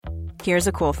Here's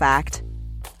a cool fact.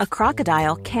 A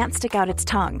crocodile can't stick out its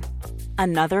tongue.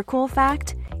 Another cool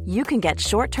fact, you can get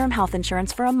short-term health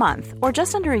insurance for a month or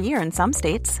just under a year in some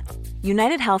states.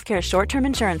 United Healthcare short-term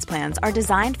insurance plans are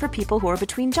designed for people who are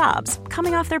between jobs,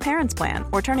 coming off their parents' plan,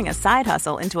 or turning a side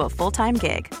hustle into a full-time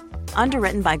gig.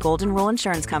 Underwritten by Golden Rule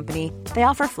Insurance Company, they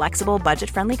offer flexible,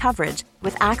 budget-friendly coverage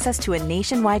with access to a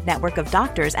nationwide network of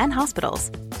doctors and hospitals.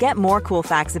 Get more cool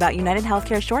facts about United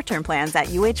Healthcare short-term plans at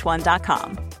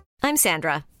uh1.com. I'm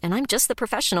Sandra, and I'm just the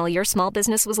professional your small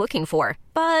business was looking for.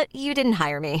 But you didn't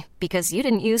hire me because you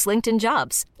didn't use LinkedIn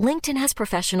Jobs. LinkedIn has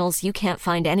professionals you can't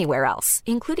find anywhere else,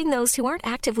 including those who aren't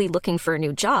actively looking for a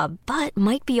new job, but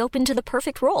might be open to the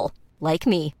perfect role, like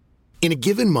me. In a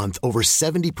given month, over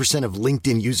 70% of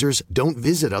LinkedIn users don't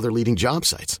visit other leading job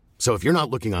sites. So if you're not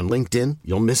looking on LinkedIn,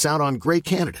 you'll miss out on great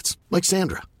candidates like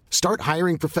Sandra. Start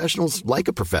hiring professionals like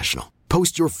a professional.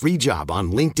 Post your free job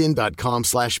on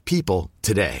linkedin.com/people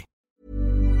today.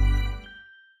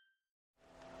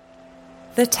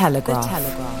 The Telegraph.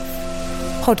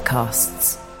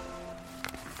 Podcasts.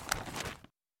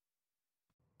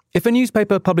 If a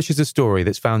newspaper publishes a story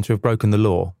that's found to have broken the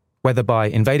law, whether by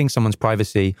invading someone's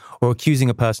privacy or accusing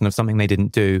a person of something they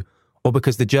didn't do, or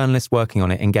because the journalists working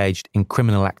on it engaged in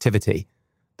criminal activity,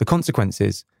 the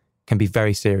consequences can be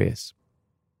very serious.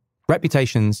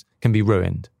 Reputations can be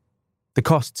ruined. The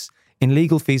costs in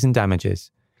legal fees and damages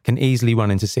can easily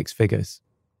run into six figures.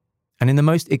 And in the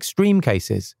most extreme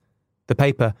cases, the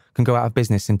paper can go out of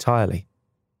business entirely.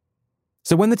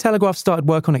 So when the Telegraph started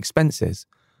work on Expenses,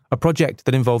 a project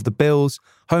that involved the bills,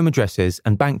 home addresses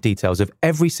and bank details of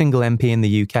every single MP in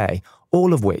the UK,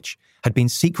 all of which had been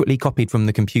secretly copied from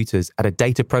the computers at a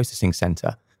data processing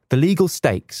centre, the legal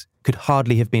stakes could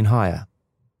hardly have been higher.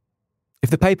 If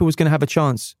the paper was going to have a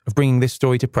chance of bringing this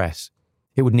story to press,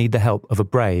 it would need the help of a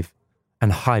brave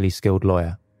and highly skilled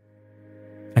lawyer.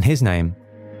 And his name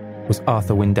was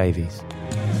Arthur Wyn Davies.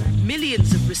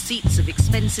 Millions of receipts of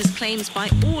expenses claims by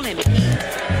all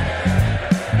MPs.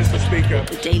 Mr. Speaker.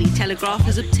 The Daily Telegraph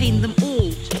has obtained them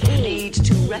all. We need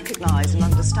to recognise and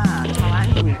understand how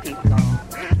angry people are.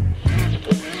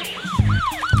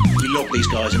 We locked these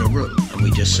guys in a room and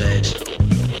we just said,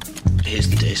 here's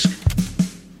the disc,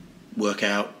 work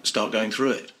out, start going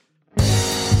through it.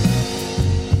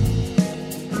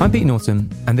 I'm Pete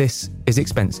Norton, and this is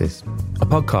Expenses, a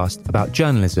podcast about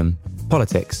journalism,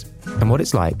 politics, and what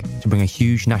it's like to bring a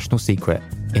huge national secret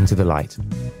into the light.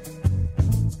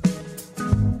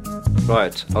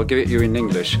 Right, I'll give it you in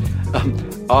English.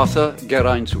 Arthur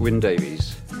Geraint Wyn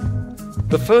Davies.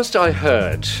 The first I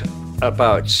heard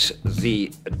about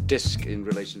the disc in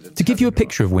relation to... To give you a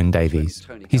picture of Wyn Davies,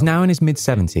 he's now in his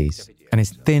mid-70s and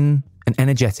is thin and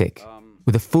energetic,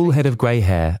 with a full head of grey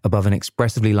hair above an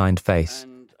expressively lined face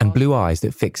and blue eyes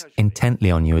that fix intently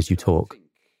on you as you talk.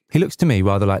 He looks to me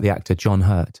rather like the actor John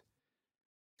Hurt.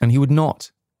 And he would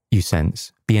not, you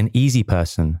sense, be an easy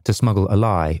person to smuggle a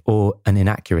lie or an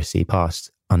inaccuracy past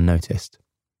unnoticed.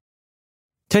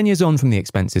 10 years on from the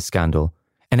Expenses scandal,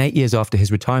 and 8 years after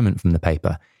his retirement from the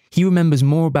paper, he remembers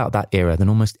more about that era than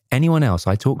almost anyone else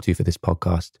I talked to for this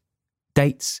podcast.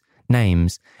 Dates,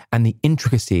 names, and the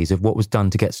intricacies of what was done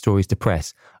to get stories to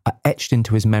press are etched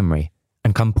into his memory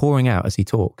and come pouring out as he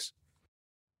talks.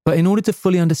 But in order to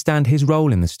fully understand his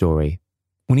role in the story,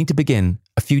 we need to begin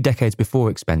a few decades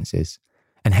before Expenses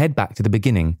and head back to the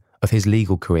beginning of his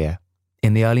legal career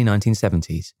in the early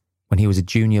 1970s when he was a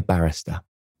junior barrister.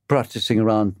 Practising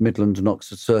around Midland and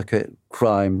Oxford Circuit,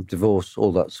 crime, divorce,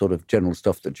 all that sort of general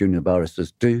stuff that junior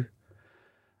barristers do.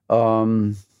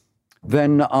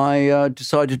 Then I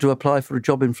decided to apply for a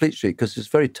job in Fleet Street because it's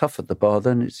very tough at the bar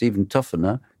then. It's even tougher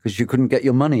now because you couldn't get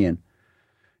your money in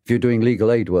if you're doing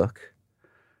legal aid work.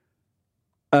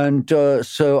 And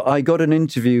so I got an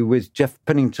interview with Jeff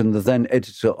Pennington, the then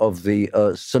editor of the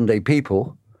Sunday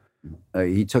People.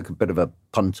 He took a bit of a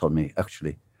punt on me,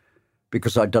 actually,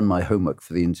 because I'd done my homework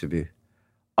for the interview.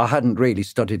 I hadn't really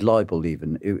studied libel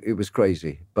even. It was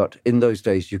crazy. But in those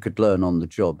days, you could learn on the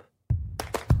job.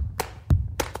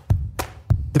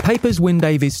 The papers Wyn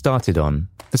Davies started on,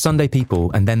 the Sunday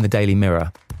People and then the Daily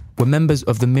Mirror, were members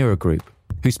of the Mirror Group,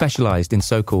 who specialised in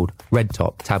so-called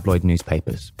red-top tabloid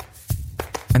newspapers.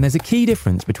 And there's a key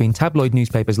difference between tabloid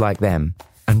newspapers like them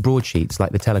and broadsheets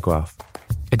like the Telegraph,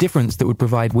 a difference that would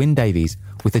provide Wyn Davies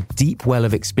with a deep well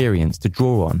of experience to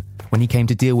draw on when he came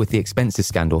to deal with the Expenses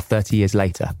scandal 30 years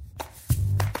later.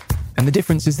 And the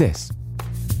difference is this.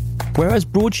 Whereas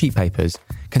broadsheet papers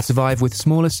can survive with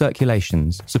smaller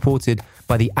circulations supported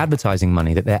by the advertising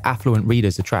money that their affluent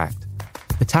readers attract,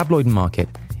 the tabloid market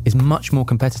is much more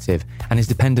competitive and is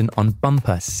dependent on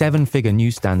bumper 7-figure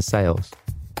newsstand sales.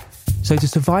 So to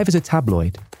survive as a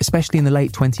tabloid, Especially in the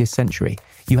late 20th century,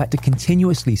 you had to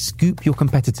continuously scoop your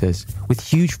competitors with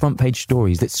huge front-page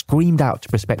stories that screamed out to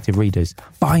prospective readers,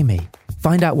 "Buy me,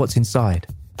 find out what's inside."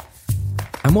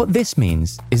 And what this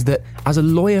means is that as a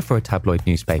lawyer for a tabloid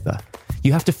newspaper,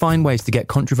 you have to find ways to get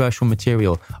controversial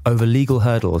material over legal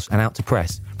hurdles and out to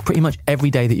press pretty much every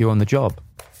day that you're on the job.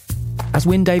 As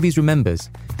Wyn Davies remembers,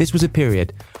 this was a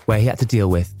period where he had to deal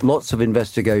with lots of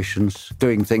investigations,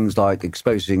 doing things like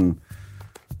exposing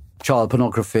child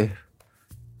pornography,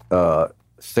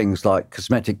 things like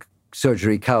cosmetic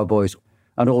surgery cowboys,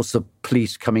 and also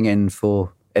police coming in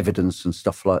for evidence and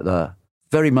stuff like that.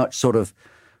 Very much sort of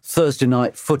Thursday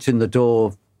night, foot in the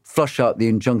door, flush out the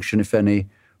injunction, if any,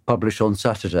 publish on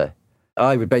Saturday.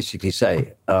 I would basically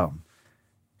say,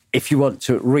 if you want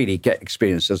to really get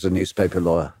experience as a newspaper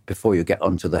lawyer before you get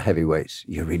onto the heavyweights,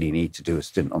 you really need to do a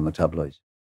stint on the tabloids.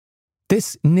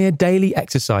 This near-daily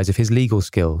exercise of his legal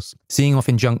skills, seeing off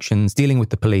injunctions, dealing with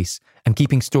the police, and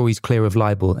keeping stories clear of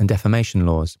libel and defamation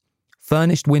laws,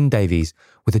 furnished Wyn Davies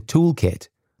with a toolkit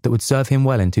that would serve him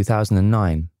well in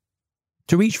 2009.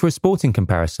 To reach for a sporting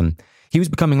comparison, he was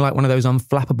becoming like one of those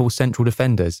unflappable central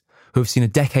defenders who have seen a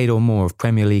decade or more of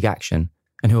Premier League action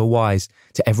and who are wise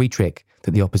to every trick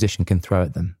that the opposition can throw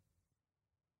at them.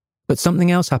 But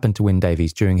something else happened to Wyn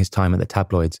Davies during his time at the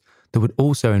tabloids that would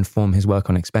also inform his work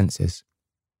on expenses.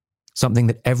 Something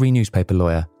that every newspaper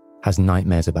lawyer has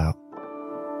nightmares about.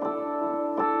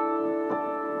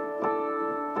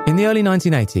 In the early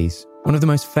 1980s, one of the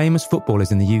most famous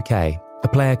footballers in the UK, a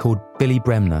player called Billy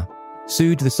Bremner,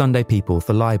 sued the Sunday People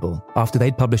for libel after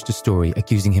they'd published a story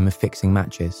accusing him of fixing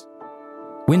matches.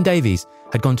 Wyn Davies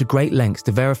had gone to great lengths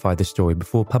to verify the story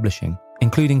before publishing,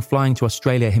 including flying to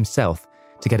Australia himself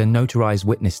to get a notarised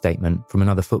witness statement from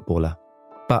another footballer.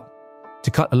 But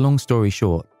to cut a long story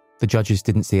short, the judges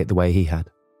didn't see it the way he had.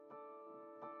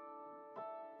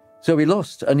 So he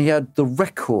lost, and he had the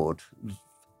record,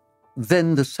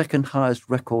 then the second highest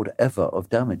record ever of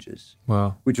damages.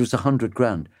 Wow. Which was 100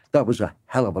 grand. That was a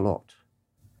hell of a lot.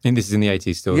 And this is in the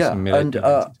 80s still? Yeah, and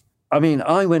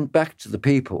I went back to the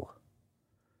People,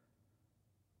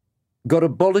 got a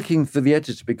bollocking for the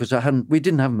editor because we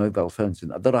didn't have mobile phones in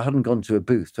that I hadn't gone to a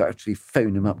booth to actually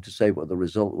phone him up to say what the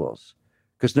result was,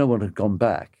 because no one had gone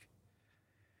back.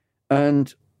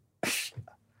 And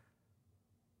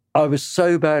I was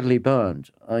so badly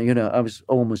burned, I was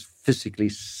almost physically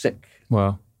sick.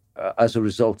 Wow. As a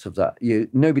result of that.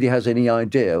 Nobody has any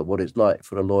idea what it's like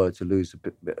for a lawyer to lose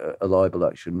a libel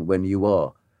action when you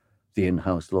are the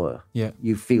in-house lawyer. Yeah.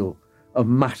 You feel a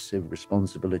massive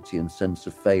responsibility and sense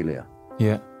of failure.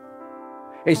 Yeah.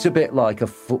 It's a bit like a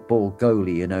football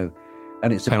goalie,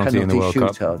 and it's a penalty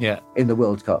shootout in the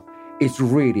World Cup. It's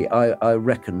really, I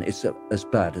reckon it's as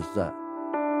bad as that.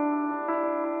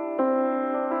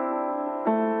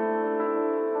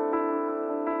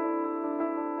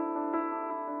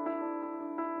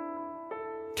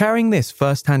 Carrying this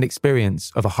first-hand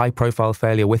experience of a high-profile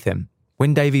failure with him,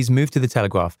 Wyn Davies moved to The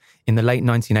Telegraph in the late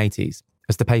 1980s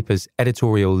as the paper's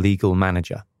editorial legal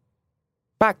manager.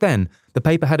 Back then, the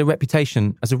paper had a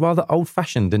reputation as a rather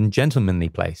old-fashioned and gentlemanly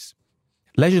place.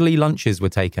 Leisurely lunches were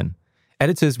taken.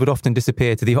 Editors would often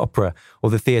disappear to the opera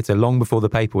or the theatre long before the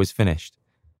paper was finished.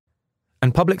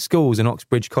 And public schools and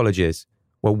Oxbridge colleges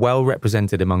were well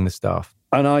represented among the staff.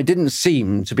 And I didn't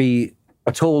seem to be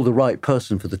at all the right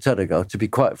person for the Telegraph, to be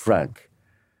quite frank.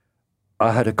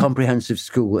 I had a comprehensive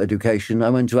school education. I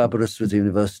went to Aberystwyth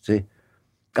University.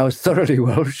 I was thoroughly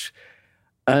Welsh,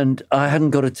 and I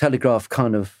hadn't got a Telegraph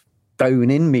kind of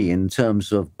bone in me in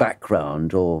terms of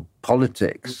background or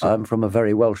politics. I'm from a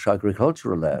very Welsh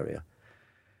agricultural area.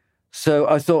 So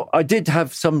I thought, I did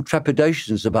have some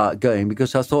trepidations about going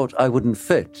because I thought I wouldn't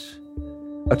fit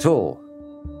at all.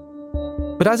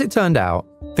 But as it turned out,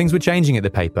 things were changing at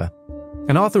the paper.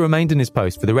 And Arthur remained in his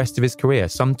post for the rest of his career,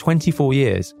 some 24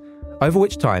 years, over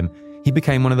which time he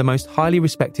became one of the most highly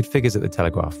respected figures at the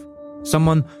Telegraph,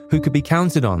 someone who could be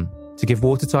counted on to give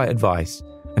watertight advice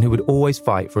and who would always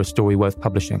fight for a story worth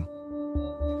publishing.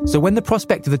 So when the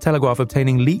prospect of the Telegraph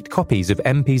obtaining leaked copies of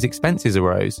MP's expenses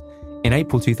arose, in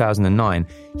April 2009,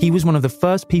 he was one of the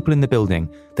first people in the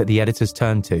building that the editors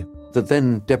turned to. The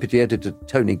then deputy editor,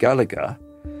 Tony Gallagher,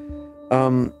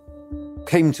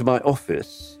 came to my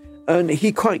office and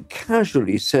he quite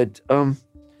casually said,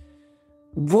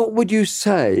 what would you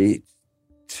say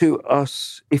to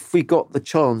us if we got the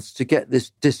chance to get this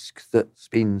disc that's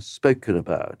been spoken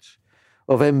about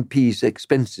of MP's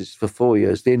expenses for 4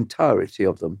 years, the entirety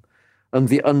of them, and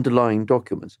the underlying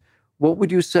documents? What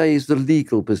would you say is the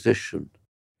legal position?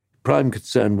 Prime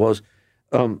concern was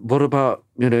What about,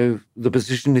 the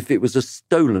position if it was a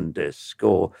stolen disc?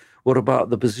 Or what about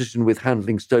the position with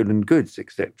handling stolen goods,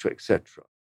 etc., etc.?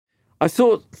 I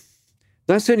thought,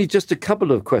 that's only just a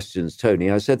couple of questions,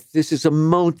 Tony. I said, this is a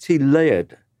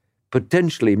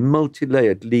potentially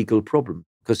multi-layered legal problem,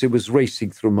 because it was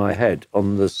racing through my head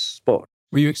on the spot.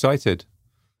 Were you excited?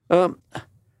 No,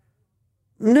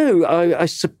 I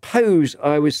suppose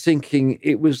I was thinking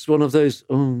it was one of those,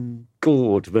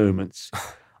 God moments.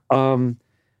 I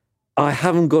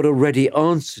haven't got a ready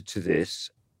answer to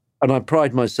this, and I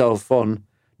pride myself on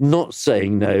not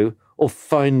saying no or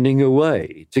finding a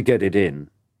way to get it in.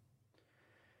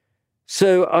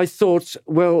 So I thought,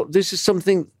 well, this is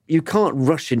something you can't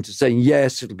rush into saying,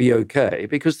 yes, it'll be okay,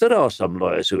 because there are some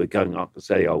lawyers who are going up and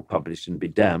say, publish and be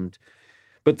damned.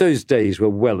 But those days were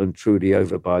well and truly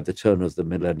over by the turn of the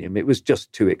millennium. It was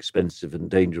just too expensive and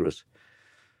dangerous.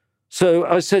 So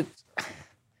I said,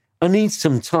 I need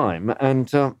some time.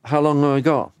 And how long have I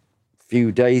got? A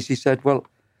few days, he said. Well,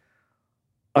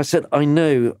 I said, I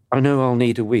know I'll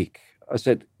need a week. I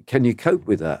said, can you cope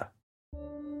with that?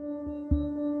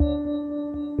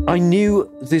 I knew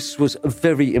this was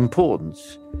very important.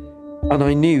 And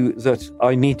I knew that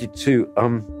I needed to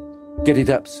get it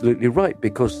absolutely right,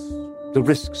 because the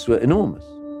risks were enormous.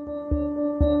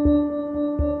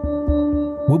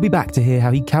 We'll be back to hear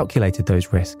how he calculated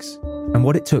those risks and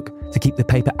what it took to keep the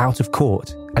paper out of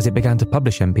court as it began to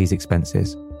publish MP's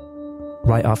expenses.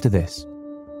 Right after this.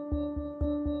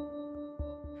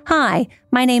 Hi,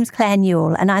 my name's Claire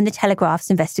Newell and I'm the Telegraph's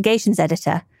investigations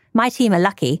editor. My team are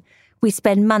lucky. We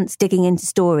spend months digging into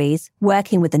stories,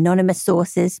 working with anonymous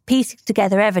sources, piecing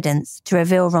together evidence to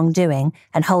reveal wrongdoing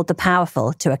and hold the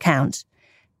powerful to account.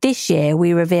 This year,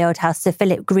 we revealed how Sir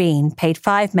Philip Green paid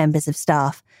 5 members of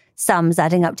staff, sums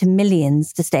adding up to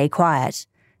millions, to stay quiet.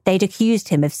 They'd accused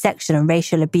him of sexual and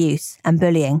racial abuse and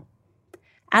bullying.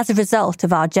 As a result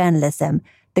of our journalism,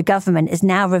 the government is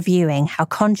now reviewing how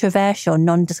controversial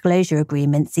non-disclosure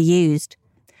agreements are used.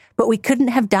 But we couldn't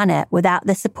have done it without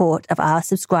the support of our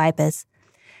subscribers.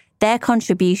 Their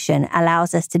contribution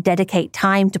allows us to dedicate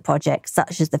time to projects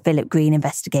such as the Philip Green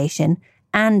investigation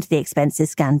and the expenses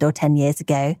scandal 10 years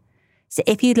ago. So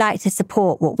if you'd like to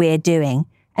support what we're doing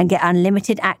and get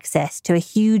unlimited access to a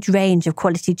huge range of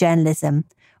quality journalism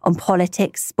on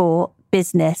politics, sport,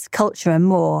 business, culture and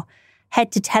more,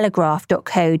 head to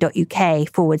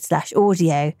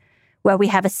telegraph.co.uk/audio, where we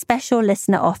have a special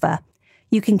listener offer.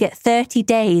 You can get 30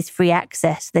 days free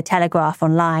access to the Telegraph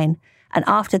online, and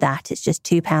after that, it's just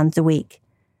 £2 a week.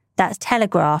 That's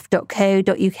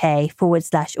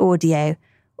telegraph.co.uk/audio,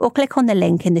 or click on the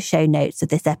link in the show notes of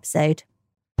this episode.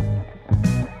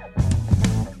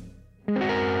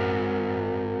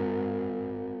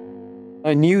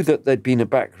 I knew that there'd been a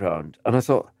background, and I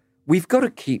thought, we've got to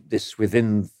keep this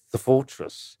within the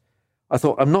fortress. I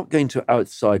thought, I'm not going to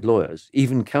outside lawyers,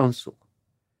 even counsel.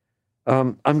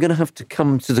 I'm going to have to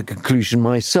come to the conclusion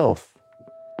myself.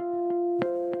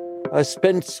 I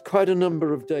spent quite a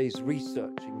number of days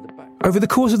researching the background. Over the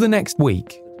course of the next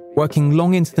week, working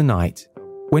long into the night,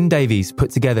 Wyn Davies put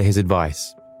together his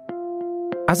advice.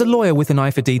 As a lawyer with an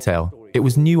eye for detail, it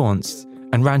was nuanced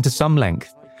and ran to some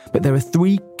length, but there are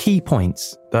 3 key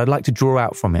points that I'd like to draw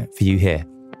out from it for you here.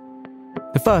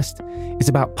 The first is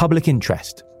about public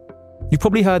interest. You've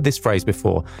probably heard this phrase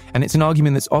before, and it's an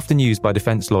argument that's often used by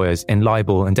defence lawyers in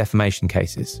libel and defamation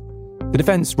cases. The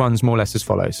defence runs more or less as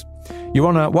follows. Your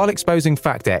Honour, while exposing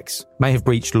fact X may have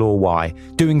breached law Y,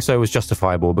 doing so was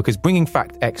justifiable because bringing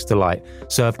fact X to light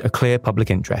served a clear public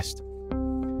interest.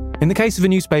 In the case of a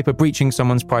newspaper breaching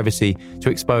someone's privacy to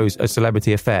expose a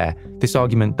celebrity affair, this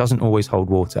argument doesn't always hold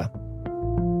water.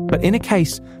 But in a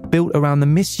case built around the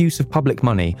misuse of public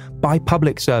money by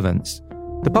public servants,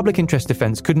 the public interest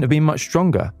defence couldn't have been much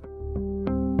stronger.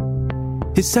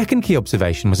 His second key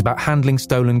observation was about handling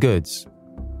stolen goods.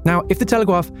 Now, if the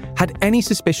Telegraph had any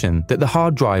suspicion that the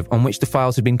hard drive on which the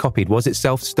files had been copied was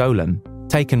itself stolen,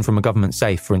 taken from a government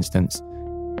safe, for instance,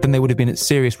 then they would have been at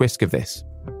serious risk of this.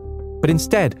 But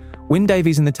instead, Wyn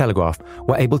Davies and the Telegraph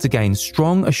were able to gain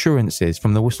strong assurances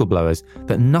from the whistleblowers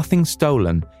that nothing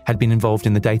stolen had been involved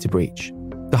in the data breach.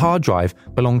 The hard drive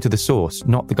belonged to the source,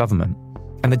 not the government.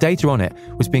 And the data on it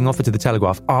was being offered to the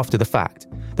Telegraph after the fact.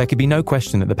 There could be no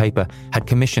question that the paper had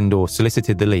commissioned or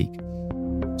solicited the leak.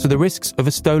 So the risks of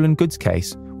a stolen goods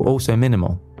case were also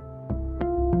minimal.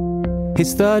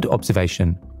 His third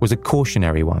observation was a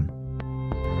cautionary one.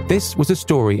 This was a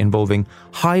story involving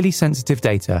highly sensitive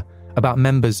data about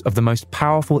members of the most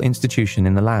powerful institution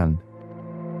in the land.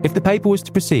 If the paper was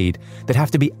to proceed, they'd have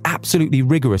to be absolutely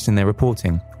rigorous in their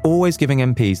reporting, always giving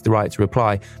MPs the right to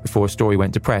reply before a story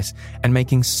went to press, and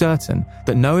making certain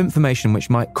that no information which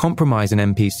might compromise an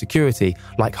MP's security,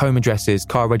 like home addresses,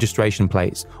 car registration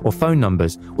plates, or phone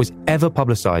numbers, was ever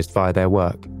publicised via their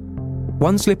work.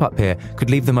 One slip-up here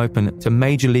could leave them open to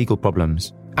major legal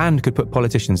problems and could put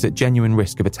politicians at genuine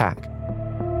risk of attack.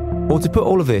 Or to put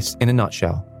all of this in a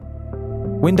nutshell,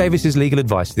 Wyn Davies's legal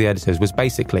advice to the editors was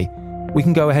basically, we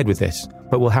can go ahead with this,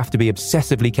 but we'll have to be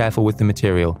obsessively careful with the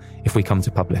material if we come to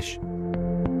publish.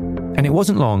 And it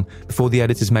wasn't long before the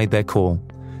editors made their call.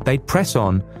 They'd press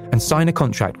on and sign a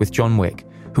contract with John Wick,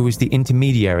 who was the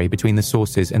intermediary between the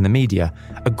sources and the media,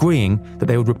 agreeing that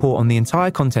they would report on the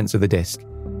entire contents of the disc,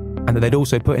 and that they'd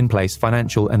also put in place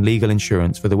financial and legal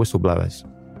insurance for the whistleblowers.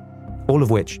 All of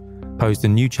which posed a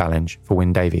new challenge for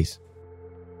Wyn Davies.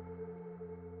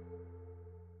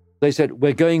 They said,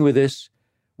 we're going with this.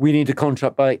 We need a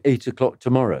contract by 8 o'clock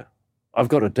tomorrow. I've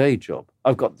got a day job.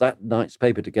 I've got that night's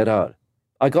paper to get out.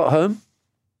 I got home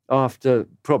after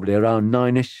probably around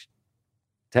 9ish,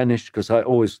 10ish, because I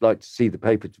always like to see the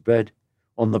paper to bed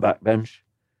on the back bench.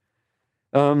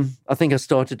 I think I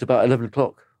started about 11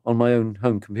 o'clock on my own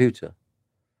home computer.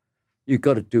 You've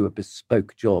got to do a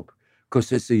bespoke job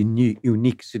because it's a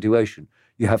unique situation.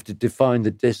 You have to define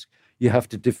the disc. You have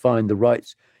to define the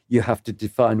rights. You have to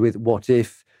define with what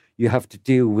if. You have to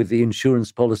deal with the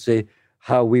insurance policy,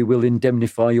 how we will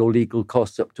indemnify your legal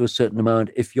costs up to a certain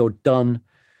amount if you're done,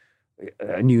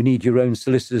 and you need your own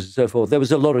solicitors and so forth. There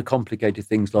was a lot of complicated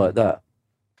things like that.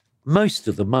 Most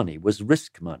of the money was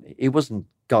risk money. It wasn't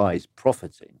guys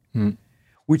profiting,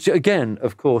 which again,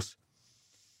 of course,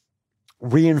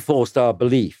 reinforced our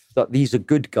belief that these are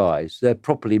good guys. They're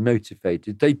properly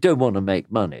motivated. They don't want to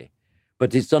make money.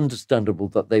 But it's understandable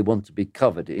that they want to be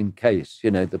covered in case,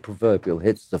 the proverbial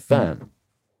hits the fan.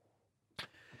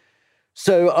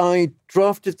 So I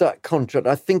drafted that contract.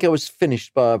 I think I was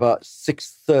finished by about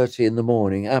 6:30 in the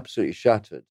morning, absolutely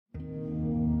shattered.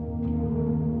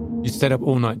 You stayed up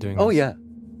all night doing this? Oh, yeah.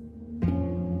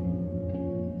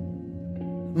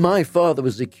 My father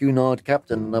was a Cunard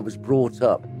captain and I was brought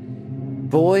up.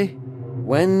 Boy,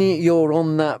 when you're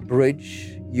on that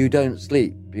bridge, you don't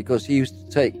sleep because he used to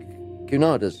take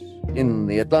Cunarders in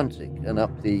the Atlantic and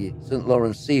up the St.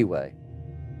 Lawrence Seaway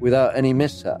without any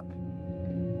mishap.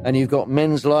 And you've got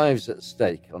men's lives at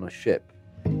stake on a ship.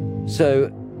 So,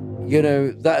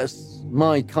 that's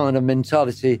my kind of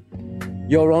mentality.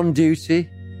 You're on duty.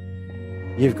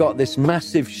 You've got this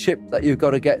massive ship that you've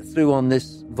got to get through on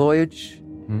this voyage.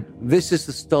 This is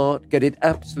the start. Get it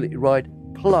absolutely right.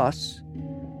 Plus,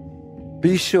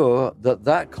 be sure that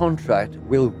that contract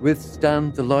will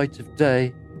withstand the light of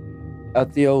day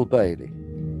at the Old Bailey.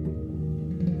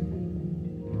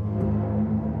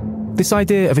 This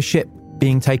idea of a ship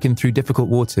being taken through difficult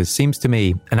waters seems to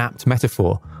me an apt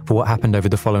metaphor for what happened over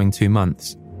the following 2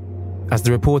 months. As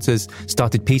the reporters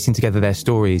started piecing together their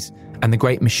stories and the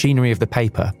great machinery of the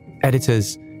paper,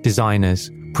 editors, designers,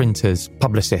 printers,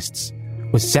 publicists,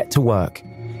 was set to work,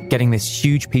 getting this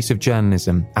huge piece of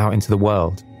journalism out into the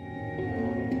world.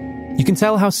 You can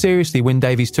tell how seriously Wyn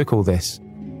Davies took all this,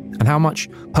 and how much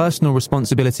personal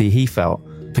responsibility he felt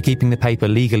for keeping the paper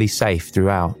legally safe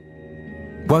throughout.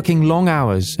 Working long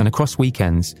hours and across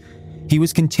weekends, he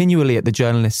was continually at the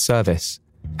journalists' service,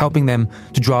 helping them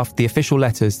to draft the official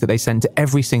letters that they sent to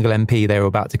every single MP they were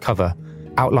about to cover,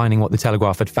 outlining what the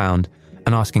Telegraph had found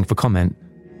and asking for comment.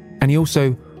 And he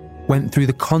also went through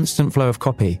the constant flow of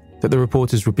copy that the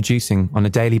reporters were producing on a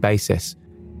daily basis,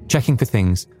 checking for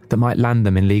things that might land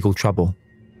them in legal trouble.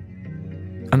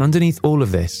 And underneath all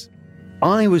of this,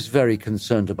 I was very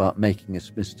concerned about making a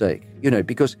mistake,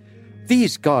 because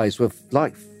these guys were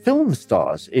like film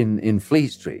stars in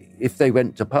Fleet Street if they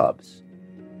went to pubs.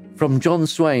 From John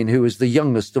Swain, who was the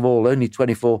youngest of all, only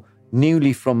 24,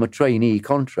 newly from a trainee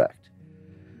contract.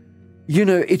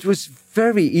 It was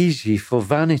very easy for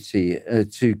vanity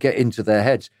to get into their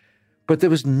heads, but there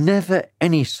was never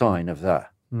any sign of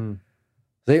that.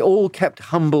 They all kept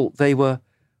humble. They were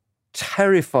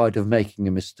terrified of making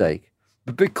a mistake.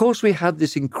 But because we had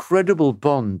this incredible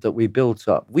bond that we built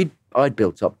up, I'd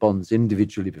built up bonds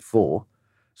individually before,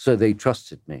 so they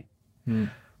trusted me.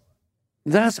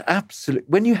 That's absolute.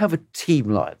 When you have a team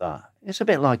like that, it's a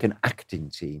bit like an acting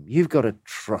team. You've got to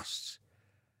trust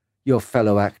your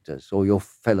fellow actors or your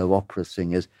fellow opera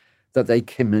singers that they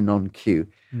came in on cue.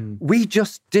 We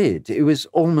just did. It was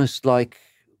almost like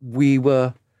we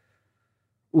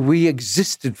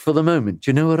existed for the moment.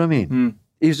 Do you know what I mean?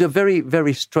 It was a very,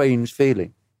 very strange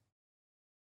feeling.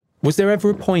 Was there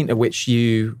ever a point at which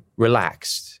you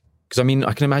relaxed? Because,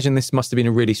 I can imagine this must have been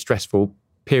a really stressful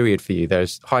period for you.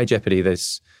 There's high jeopardy,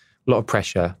 there's a lot of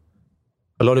pressure.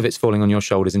 A lot of it's falling on your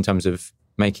shoulders in terms of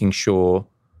making sure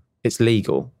it's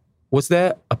legal. Was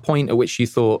there a point at which you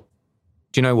thought,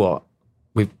 do you know what?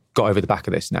 We've got over the back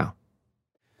of this now?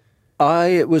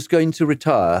 I was going to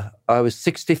retire. I was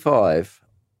 65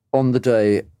 on the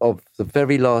day of the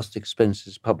very last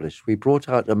expenses published. We brought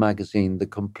out a magazine, The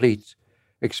Complete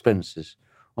Expenses,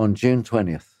 on June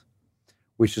 20th,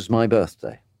 which was my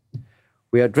birthday.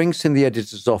 We had drinks in the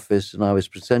editor's office, and I was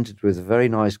presented with a very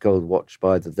nice gold watch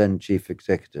by the then chief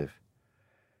executive.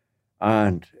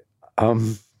 And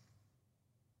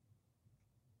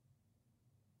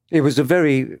it was a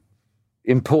very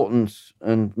important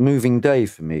and moving day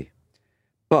for me.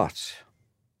 But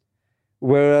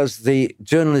whereas the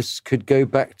journalists could go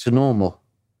back to normal,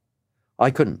 I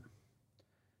couldn't.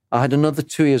 I had another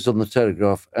 2 years on the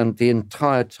Telegraph, and the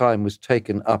entire time was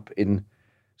taken up in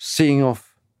seeing off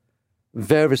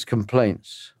various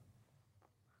complaints,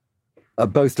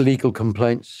 both legal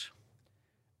complaints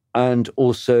and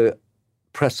also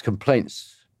press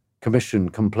complaints, commission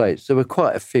complaints. There were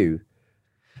quite a few.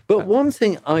 But one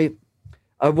thing I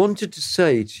wanted to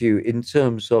say to you in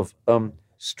terms of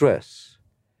stress,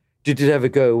 did it ever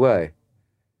go away?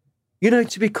 You know,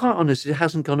 to be quite honest, it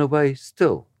hasn't gone away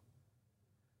still.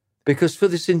 Because for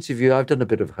this interview, I've done a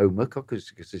bit of homework,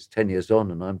 because it's 10 years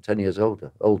on and I'm 10 years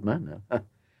older, old man now.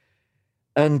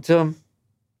 And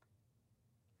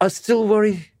I still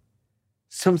worry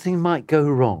something might go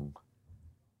wrong,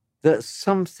 that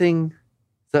something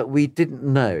that we didn't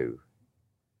know.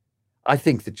 I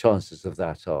think the chances of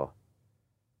that are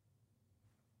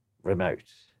remote.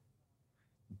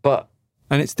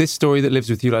 And it's this story that lives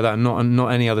with you like that, and not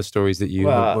any other stories that you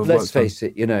have let's face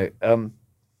it, you know,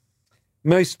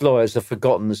 most lawyers are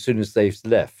forgotten as soon as they've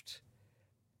left.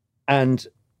 And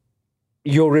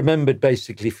you're remembered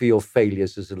basically for your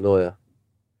failures as a lawyer.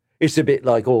 It's a bit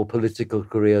like all political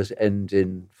careers end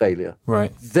in failure.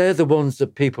 Right. They're the ones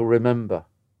that people remember.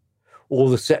 All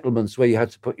the settlements where you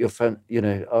had to put your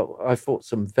I fought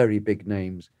some very big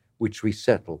names, which we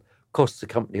settled. Cost the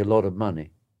company a lot of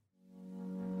money.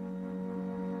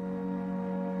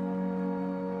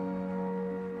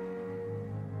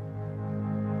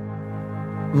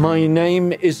 My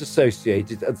name is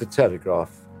associated at the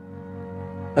Telegraph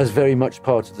as very much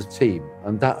part of the team,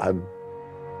 and that I'm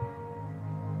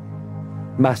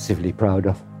massively proud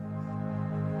of.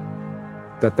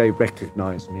 That they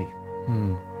recognise me.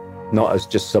 Not as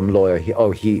just some lawyer.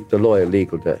 The lawyer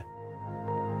legal day.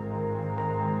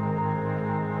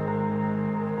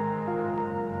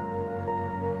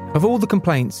 Of all the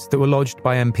complaints that were lodged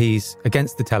by MPs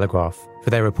against the Telegraph for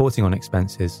their reporting on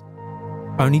expenses,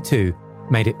 only 2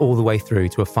 made it all the way through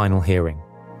to a final hearing.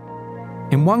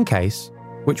 In one case,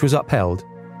 which was upheld,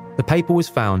 the paper was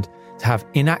found to have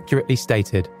inaccurately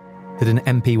stated that an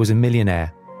MP was a millionaire,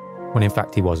 when in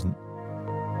fact he wasn't.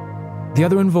 The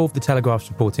other involved the Telegraph's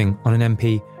reporting on an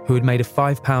MP who had made a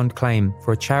 £5 claim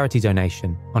for a charity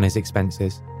donation on his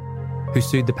expenses, who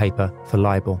sued the paper for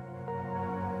libel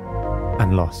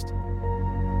and lost.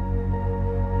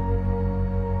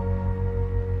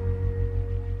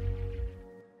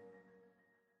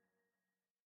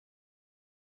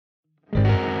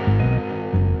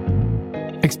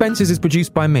 Expenses is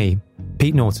produced by me,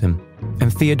 Pete Norton,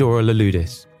 and Theodora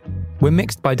Louloudis. We're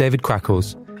mixed by David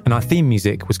Crackles, and our theme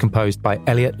music was composed by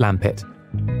Elliot Lampitt.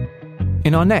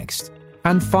 In our next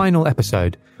and final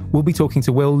episode, we'll be talking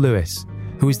to Will Lewis,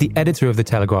 who was the editor of The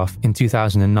Telegraph in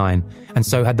 2009, and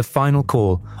so had the final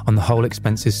call on the whole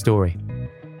expenses story.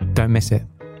 Don't miss it.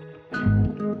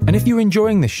 And if you're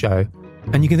enjoying this show,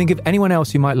 and you can think of anyone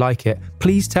else who might like it,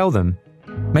 please tell them.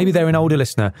 Maybe they're an older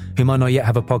listener who might not yet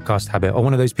have a podcast habit, or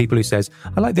one of those people who says,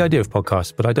 I like the idea of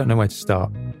podcasts, but I don't know where to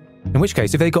start. In which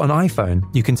case, if they've got an iPhone,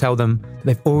 you can tell them that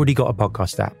they've already got a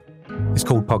podcast app. It's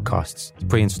called Podcasts. It's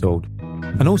pre-installed.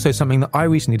 And also something that I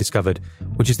recently discovered,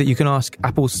 which is that you can ask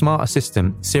Apple's smart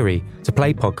assistant, Siri, to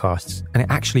play podcasts, and it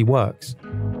actually works.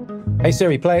 Hey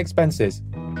Siri, play Expenses.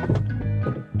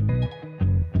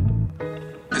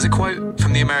 There's a quote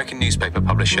from the American newspaper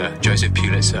publisher, Joseph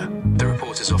Pulitzer, that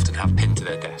reporters often have pinned to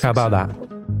their desks. How about that?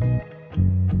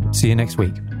 See you next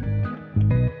week.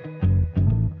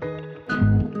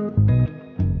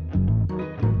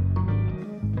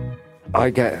 I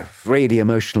get really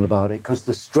emotional about it because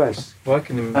the stress. Well, I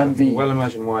can well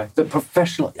imagine why. The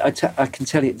professional, I can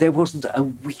tell you, there wasn't a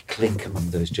weak link among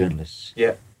those journalists.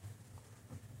 Yeah.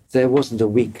 There wasn't a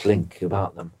weak link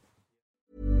about them.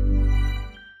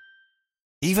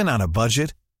 Even on a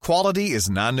budget, quality is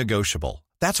non-negotiable.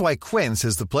 That's why Quince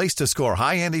is the place to score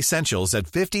high-end essentials at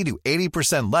 50 to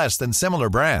 80% less than similar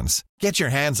brands. Get your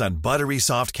hands on buttery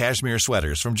soft cashmere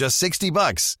sweaters from just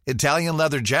 $60, Italian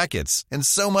leather jackets, and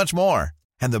so much more.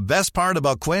 And the best part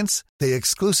about Quince, they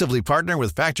exclusively partner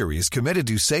with factories committed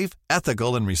to safe,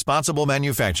 ethical, and responsible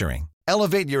manufacturing.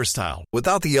 Elevate your style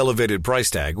without the elevated price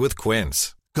tag with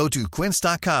Quince. Go to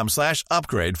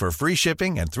quince.com/upgrade for free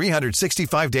shipping and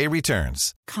 365-day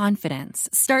returns. Confidence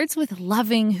starts with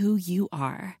loving who you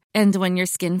are. And when your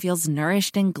skin feels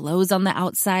nourished and glows on the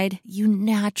outside, you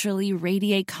naturally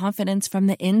radiate confidence from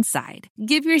the inside.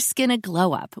 Give your skin a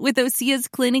glow up with Osea's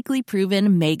clinically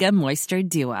proven Mega Moisture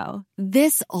Duo.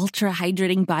 This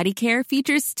ultra-hydrating body care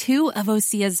features 2 of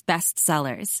Osea's best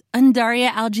sellers,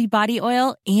 Undaria Algae Body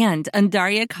Oil and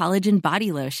Undaria Collagen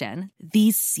Body Lotion.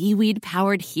 These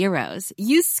seaweed-powered heroes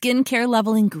use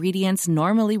skincare-level ingredients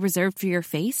normally reserved for your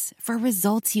face for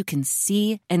results you can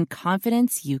see and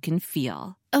confidence you can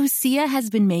feel. Osea has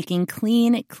been making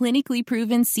clean, clinically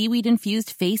proven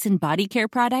seaweed-infused face and body care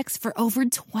products for over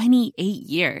 28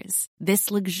 years. This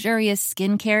luxurious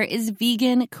skincare is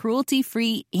vegan,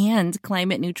 cruelty-free, and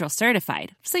climate-neutral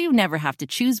certified, so you never have to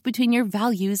choose between your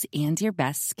values and your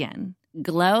best skin.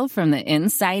 Glow from the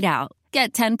inside out.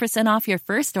 Get 10% off your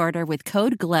first order with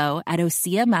code GLOW at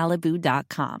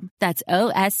OseaMalibu.com. That's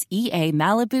OSEA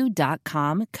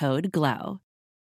Malibu.com, code GLOW.